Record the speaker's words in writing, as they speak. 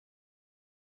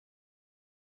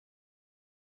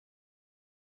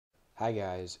Hi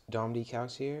guys,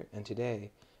 DomDCalcs here, and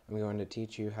today I'm going to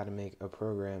teach you how to make a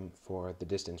program for the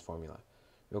distance formula.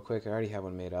 Real quick, I already have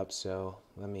one made up, so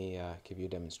let me give you a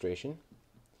demonstration.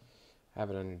 I have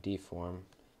it under dform,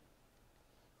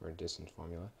 or distance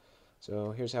formula.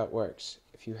 So here's how it works.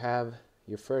 If you have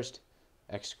your first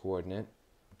x-coordinate,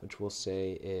 which we'll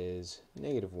say is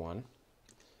 -1,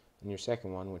 and your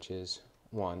second one, which is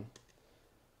 1,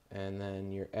 and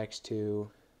then your x2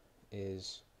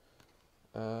 is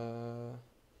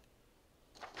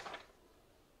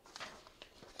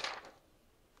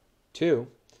 2,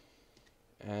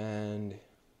 and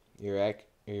your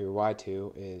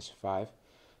y2 is 5.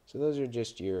 So those are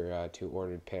just your two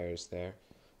ordered pairs there.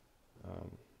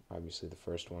 Obviously the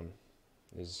first one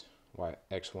is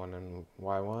x1 and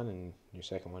y1, and your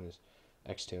second one is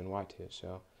x2 and y2.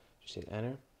 So just hit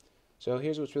enter. So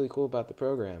here's what's really cool about the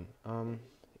program.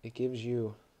 It gives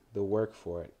you the work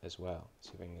for it as well. Let's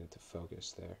see if I can get it to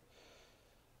focus there.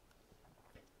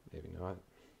 Maybe not.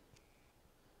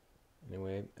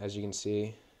 Anyway, as you can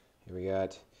see, here we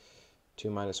got 2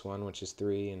 minus 1, which is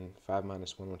 3, and 5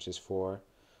 minus 1, which is 4.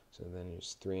 So then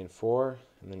it's 3 and 4,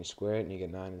 and then you square it, and you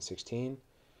get 9 and 16.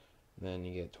 And then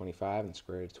you get 25, and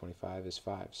square root of 25 is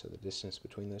 5. So the distance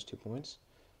between those 2 points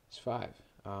is 5.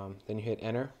 Then you hit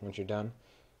enter once you're done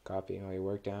copying all your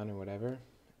work down or whatever,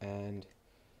 and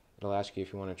it'll ask you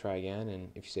if you want to try again,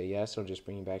 and if you say yes, it'll just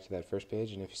bring you back to that first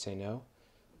page, and if you say no,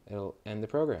 it'll end the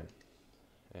program,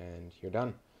 and you're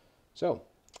done. So,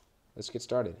 let's get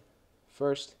started.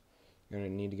 First, you're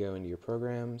going to need to go into your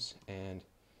programs and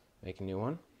make a new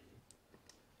one.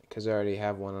 Because I already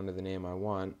have one under the name I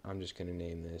want, I'm just going to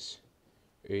name this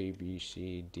A, B,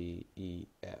 C, D, E,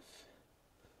 F.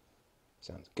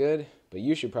 Sounds good, but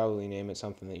you should probably name it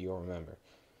something that you'll remember.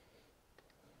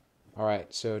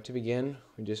 Alright, so to begin,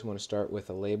 we just want to start with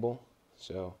a label.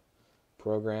 So,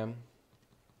 program,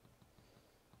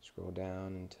 scroll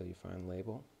down until you find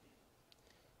label,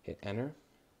 hit enter,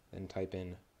 then type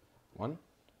in 1,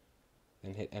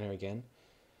 then hit enter again.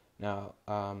 Now,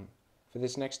 for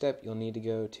this next step, you'll need to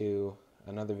go to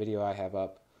another video I have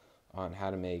up on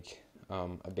how to make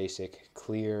a basic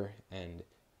clear and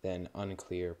then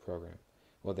unclear program.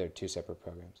 Well, they're two separate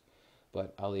programs,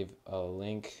 but I'll leave a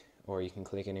link, or you can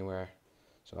click anywhere,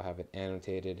 so I'll have it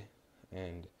annotated,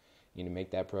 and you need to make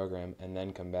that program and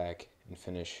then come back and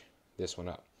finish this one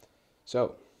up.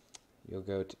 So you'll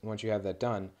go to, once you have that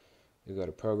done, you'll go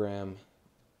to program,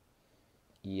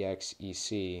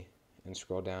 exec, and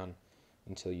scroll down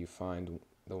until you find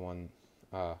the one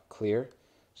clear.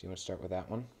 So you want to start with that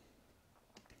one,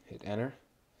 hit enter.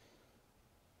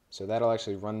 So that'll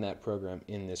actually run that program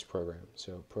in this program.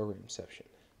 So programception.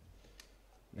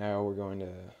 Now we're going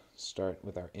to start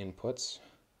with our inputs.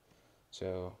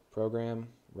 So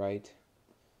program, write,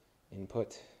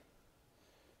 input,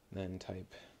 then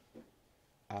type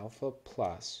alpha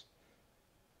plus,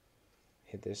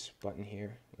 hit this button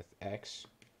here with x,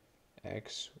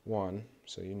 x1,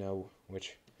 so you know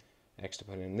which x to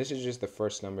put in. This is just the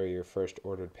first number of your first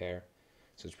ordered pair,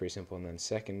 so it's pretty simple. And then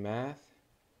second math,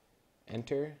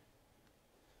 enter,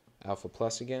 alpha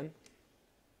plus again,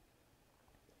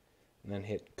 and then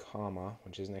hit comma,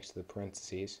 which is next to the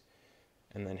parentheses,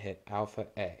 and then hit alpha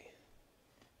A.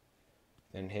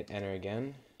 Then hit enter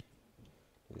again,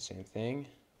 do the same thing,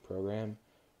 program,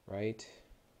 write,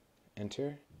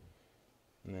 enter,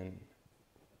 and then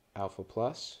alpha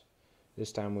plus.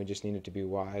 This time we just need it to be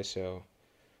y, so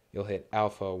you'll hit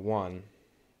alpha 1,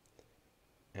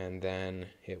 and then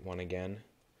hit 1 again,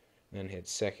 then hit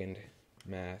second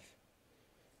math,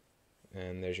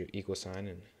 and there's your equal sign,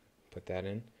 and put that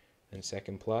in. Then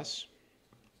second plus,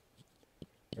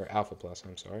 or alpha plus,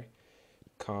 I'm sorry,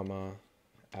 comma,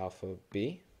 alpha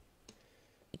B.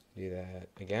 Do that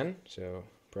again. So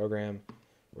program,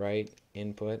 write,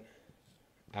 input,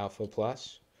 alpha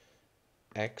plus,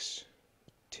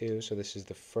 x2, so this is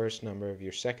the first number of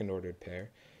your second ordered pair,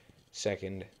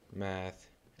 second math,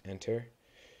 enter,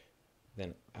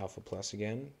 then alpha plus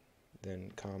again,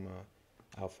 then comma,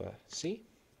 alpha C,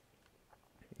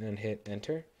 then hit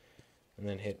enter, and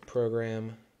then hit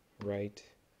program, write,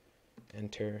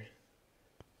 enter,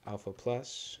 alpha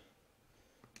plus,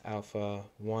 alpha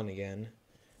 1 again.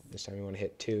 This time you want to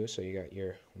hit 2, so you got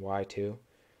your y2,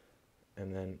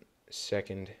 and then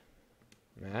second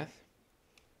math,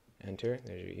 enter,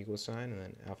 there's your equal sign, and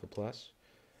then alpha plus,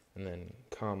 and then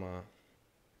comma,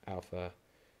 alpha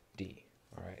D.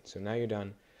 Alright, so now you're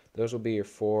done. Those will be your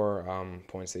 4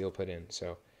 points that you'll put in.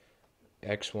 So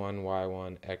x1,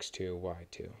 y1, x2,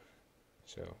 y2.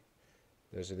 So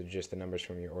those are just the numbers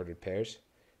from your ordered pairs.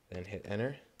 Then hit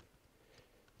enter.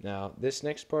 Now this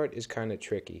next part is kind of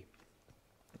tricky,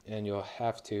 and you'll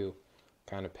have to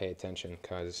kind of pay attention,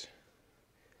 because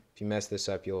if you mess this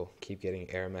up, you'll keep getting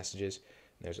error messages.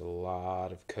 There's a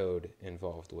lot of code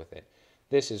involved with it.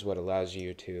 This is what allows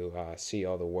you to see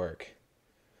all the work,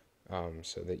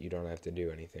 so that you don't have to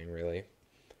do anything really.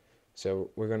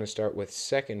 So we're going to start with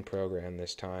second program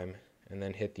this time, and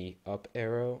then hit the up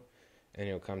arrow, and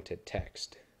you'll come to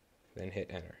text. Then hit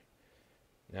enter.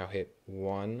 Now hit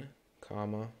 1,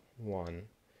 1,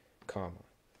 comma.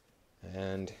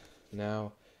 And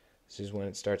now this is when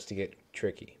it starts to get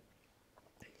tricky.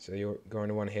 So you're going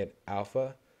to want to hit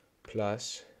alpha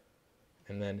plus,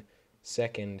 and then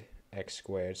second x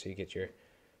squared, so you get your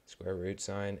square root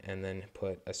sign, and then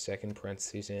put a second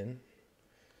parentheses in,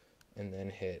 and then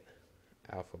hit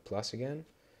alpha plus again,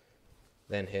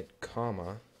 then hit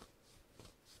comma,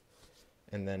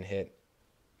 and then hit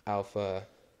alpha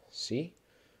c,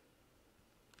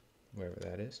 wherever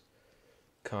that is,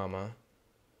 comma,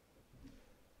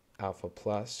 alpha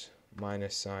plus,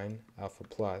 minus sign, alpha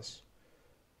plus,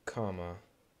 comma,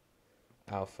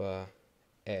 alpha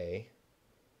a,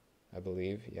 I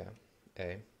believe, yeah,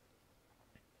 a,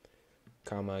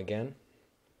 comma again,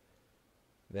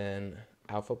 then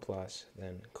alpha plus,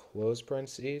 then close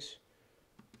parentheses,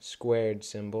 squared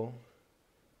symbol,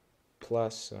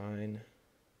 plus sign,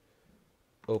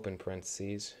 open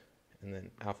parentheses, and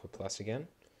then alpha plus again,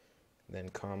 then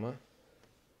comma,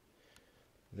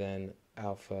 then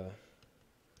alpha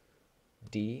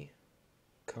d,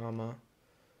 comma,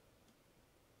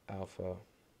 alpha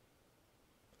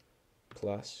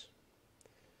plus,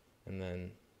 and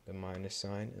then the minus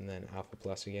sign, and then alpha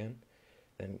plus again,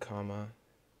 then comma,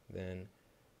 then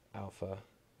alpha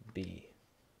b,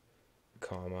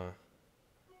 comma,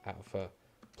 alpha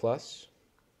plus,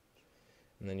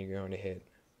 and then you're going to hit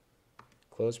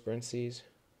close parentheses,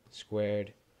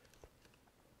 squared,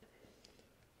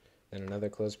 then another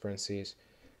close parentheses,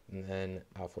 and then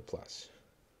alpha plus.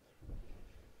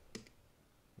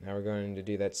 Now we're going to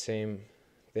do that same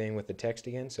thing with the text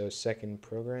again. So second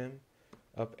program,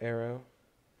 up arrow,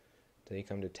 till you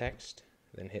come to text,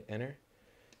 then hit enter.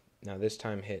 Now this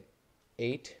time hit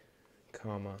 8,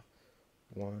 comma,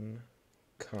 1,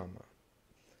 comma.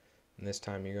 And this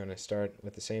time you're going to start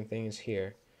with the same thing as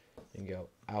here, and go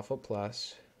alpha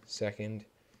plus, second,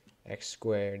 x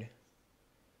squared,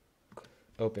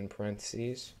 open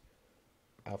parentheses,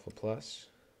 alpha plus,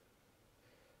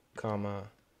 comma,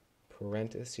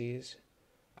 parentheses,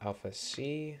 alpha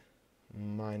c,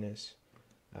 minus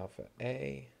alpha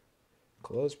a,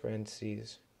 close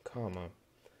parentheses, comma,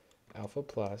 alpha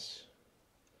plus,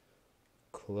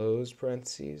 close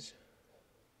parentheses,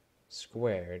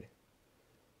 squared,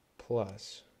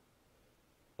 plus,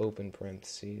 open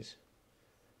parentheses,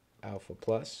 alpha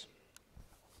plus,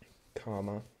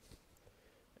 comma,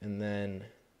 and then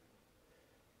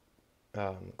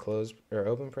close or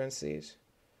open parentheses,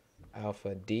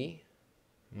 alpha d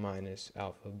minus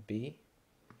alpha b,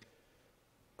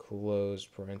 close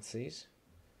parentheses,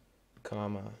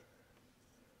 comma,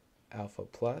 alpha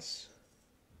plus,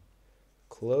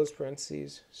 close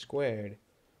parentheses, squared,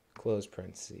 close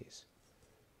parentheses.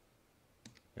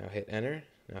 Now hit enter.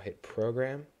 Now hit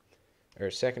program, or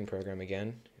second program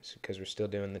again, because we're still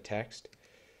doing the text,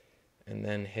 and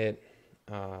then hit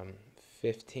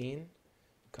 15,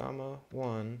 comma,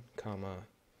 1, comma,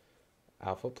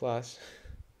 alpha plus,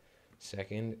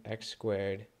 second x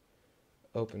squared,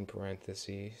 open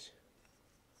parentheses,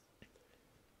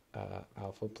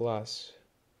 alpha plus,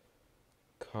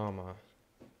 comma,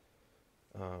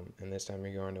 and this time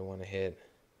you're going to want to hit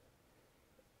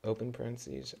open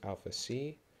parentheses, alpha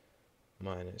c,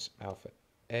 minus alpha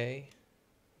a,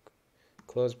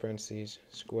 close parentheses,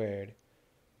 squared,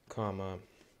 comma,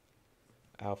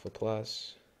 alpha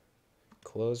plus,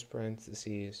 close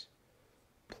parentheses,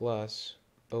 plus,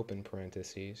 open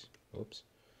parentheses, oops,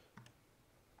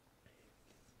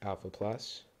 alpha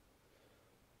plus,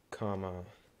 comma,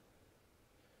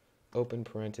 open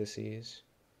parentheses,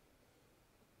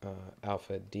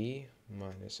 alpha d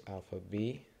minus alpha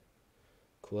b,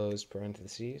 close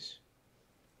parentheses,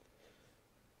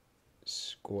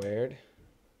 squared,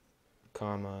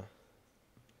 comma,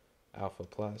 alpha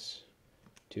plus,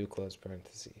 2 close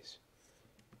parentheses,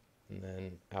 and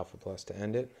then alpha plus to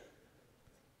end it.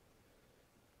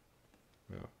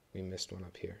 Oh, we missed one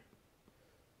up here.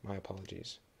 My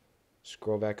apologies.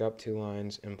 Scroll back up 2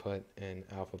 lines and put an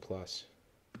alpha plus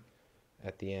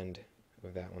at the end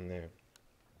of that one there.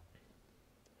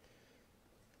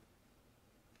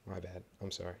 My bad.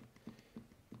 I'm sorry.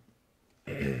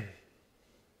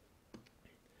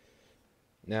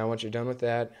 Now once you're done with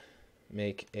that,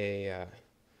 make a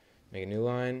new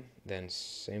line, then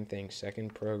same thing,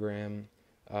 second program,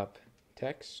 up,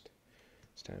 text,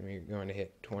 This time you're going to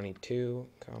hit 22,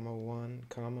 comma 1,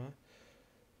 comma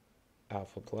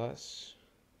alpha plus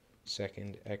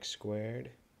second x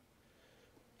squared,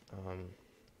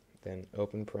 then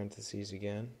open parentheses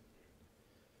again,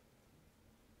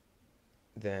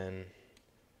 then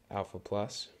alpha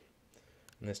plus,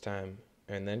 and this time,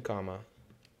 and then comma,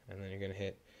 and then you're going to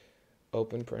hit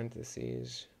open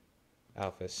parentheses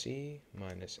alpha c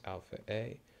minus alpha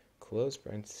a, close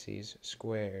parentheses,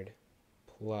 squared,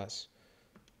 plus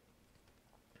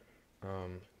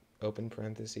open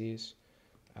parentheses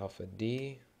alpha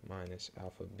d minus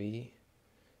alpha b,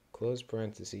 close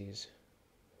parentheses,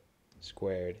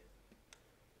 squared,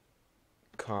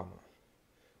 comma,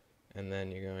 and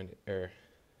then you're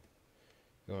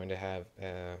going to have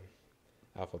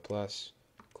alpha plus,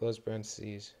 close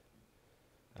parentheses,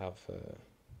 alpha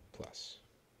plus.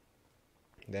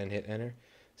 Then hit enter.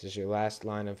 This is your last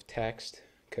line of text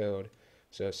code.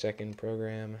 So second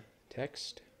program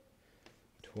text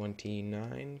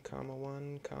 29, comma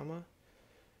 1, comma,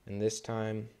 and this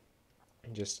time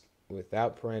just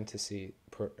without parentheses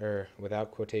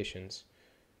without quotations.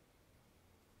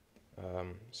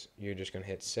 You're just going to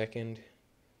hit second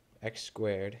x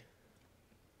squared,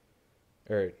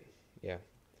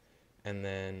 and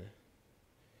then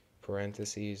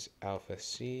parentheses alpha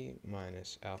c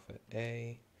minus alpha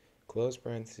a, close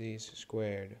parentheses,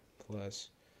 squared, plus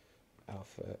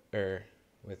alpha,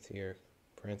 with your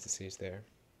parentheses there,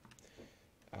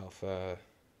 alpha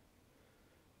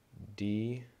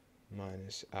d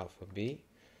minus alpha b,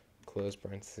 close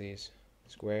parentheses,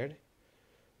 squared,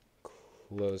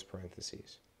 close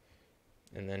parentheses,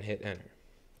 and then hit enter.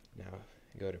 Now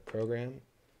go to program,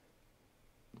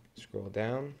 scroll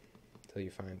down until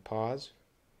you find pause,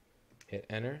 hit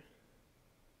enter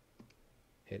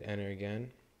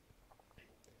again.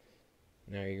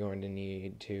 Now you're going to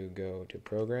need to go to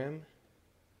program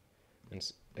and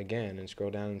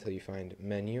scroll down until you find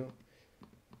menu.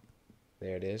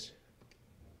 There it is.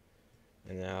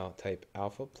 And now type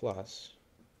alpha plus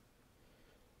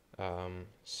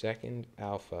second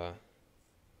alpha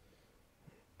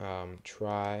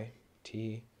try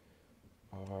TRY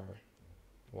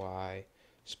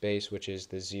space, which is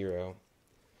the 0,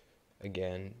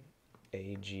 again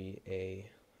AGAIN,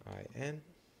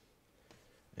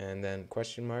 and then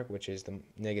question mark, which is the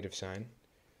negative sign,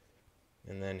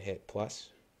 and then hit plus,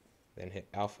 then hit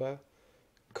alpha,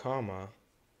 comma,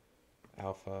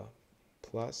 alpha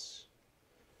plus,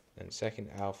 then second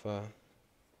alpha,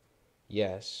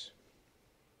 yes,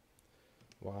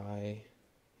 YES,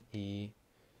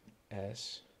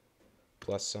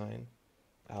 plus sign,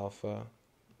 alpha,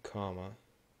 comma,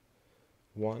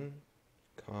 1,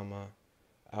 comma,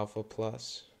 alpha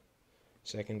plus,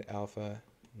 second alpha,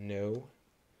 no,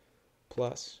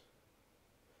 plus,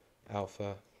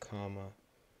 alpha, comma,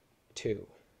 2.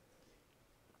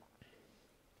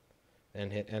 Then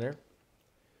hit enter.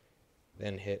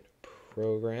 Then hit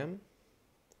program.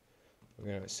 We're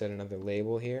going to set another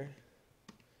label here.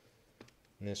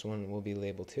 And this one will be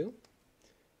label 2.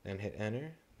 Then hit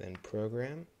enter. Then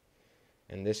program.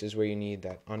 And this is where you need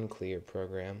that unclear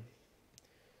program.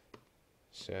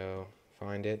 So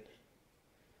find it.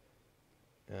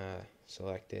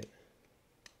 Select it.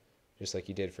 Just like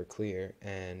you did for clear.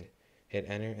 And hit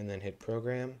enter. And then hit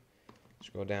program.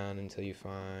 Scroll down until you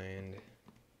find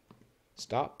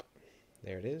stop.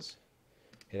 There it is.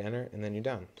 Hit enter, and then you're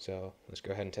done. So let's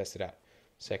go ahead and test it out.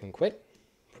 Second quit,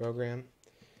 program,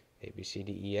 A, B, C,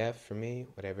 D, E, F for me,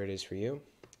 whatever it is for you.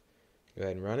 Go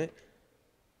ahead and run it.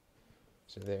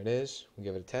 So there it is. We'll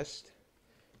give it a test.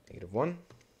 -1,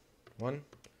 1,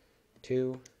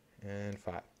 2, and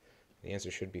 5. The answer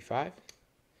should be 5.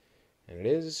 And it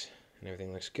is, and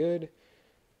everything looks good.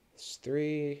 It's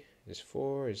 3, is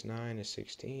 4, is 9, is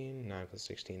 16. 9 plus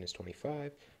 16 is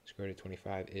 25. Square root of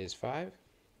 25 is 5.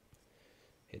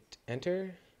 Hit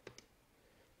enter.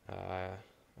 I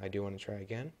do want to try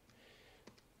again.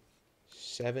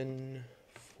 7,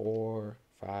 4,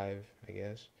 5, I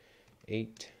guess.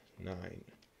 8, 9.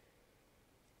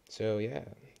 So yeah,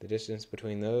 the distance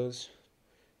between those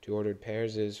two ordered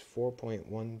pairs is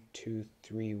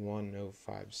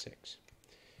 4.1231056.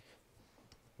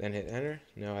 Then hit enter.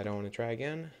 No, I don't want to try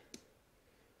again.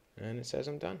 And it says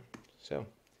I'm done. So,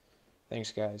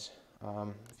 thanks guys.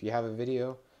 If you have a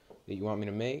video that you want me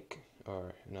to make,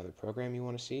 or another program you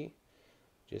want to see,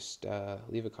 just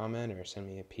leave a comment or send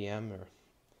me a PM or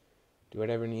do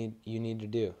whatever you need to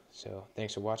do. So,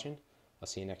 thanks for watching. I'll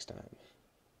see you next time.